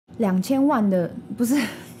2000万的不是。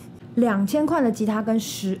2000块的吉他跟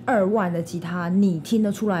12万的吉他，你听得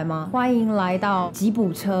出来吗？欢迎来到吉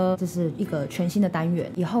普车，这是一个全新的单元。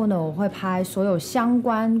以后呢，我会拍所有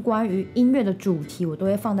关于音乐的主题，我都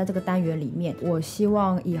会放在这个单元里面。我希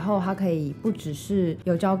望以后它可以不只是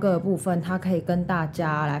有教歌的部分，它可以跟大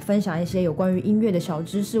家来分享一些有关于音乐的小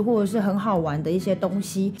知识，或者是很好玩的一些东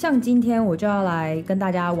西。像今天我就要来跟大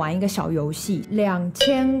家玩一个小游戏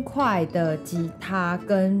，2000块的吉他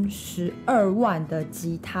跟12万的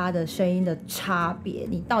吉他的声音的差别，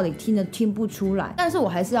你到底听不出来？但是我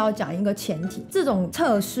还是要讲一个前提，这种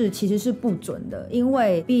测试其实是不准的，因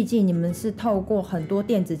为毕竟你们是透过很多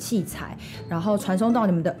电子器材，然后传送到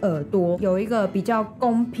你们的耳朵，有一个比较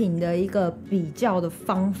公平的一个比较的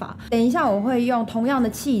方法。等一下我会用同样的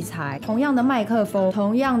器材、同样的麦克风、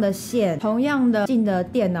同样的线、同样的进的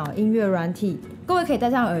电脑音乐软体。各位可以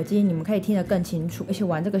戴上耳机，你们可以听得更清楚。而且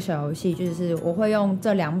玩这个小游戏，就是我会用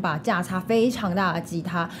这2把价差非常大的吉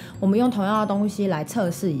他，我们用同样的东西来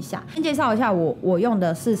测试一下。先介绍一下我用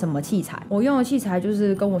的是什么器材。我用的器材就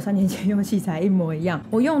是跟我3年前用的器材一模一样。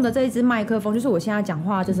我用的这一支麦克风，就是我现在讲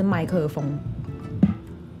话这支麦克风，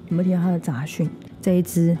有没有听到它的杂讯？这一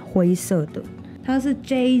支灰色的。它是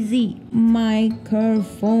JZ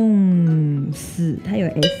Microphones， 它有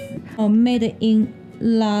S， Made in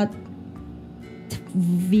Latvia。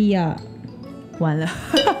完了，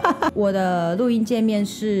我的录音界面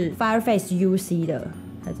是 Fireface UC 的，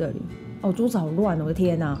在这里。哦，桌子好乱，我的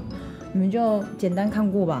天哪！你们就简单看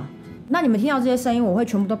过吧。那你们听到这些声音，我会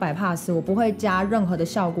全部都摆 pass， 我不会加任何的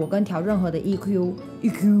效果跟调任何的 EQ。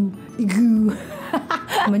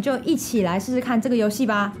我们就一起来试试看这个游戏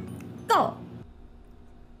吧 ，Go！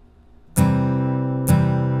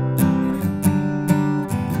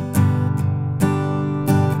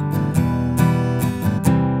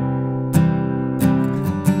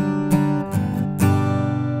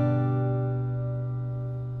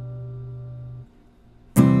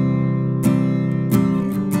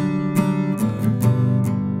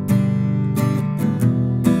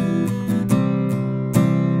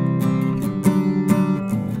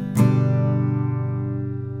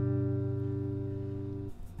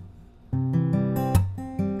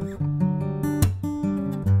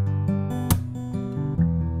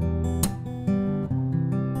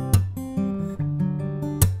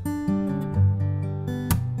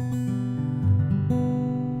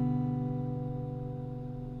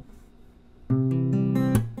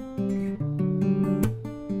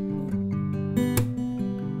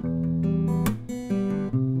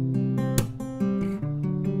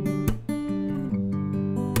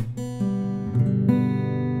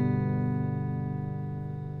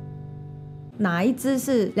哪一支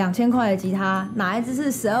是2000块的吉他，哪一支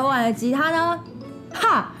是12万的吉他呢？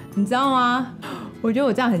哈，你知道吗？我觉得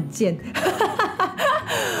我这样很贱。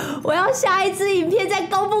我要下一支影片再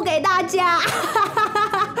公布给大家。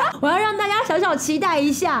我要让大家小小期待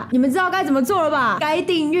一下，你们知道该怎么做了吧？该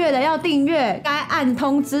订阅的要订阅，该按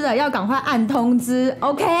通知的要赶快按通知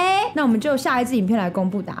 ，OK？ 那我们就下一支影片来公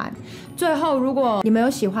布答案。最后，如果你们有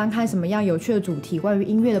喜欢看什么样有趣的主题，关于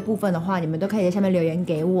音乐的部分的话，你们都可以在下面留言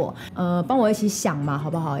给我，帮我一起想嘛，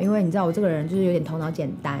好不好？因为你知道我这个人就是有点头脑简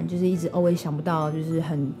单，就是一直 always 想不到就是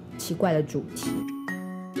很奇怪的主题。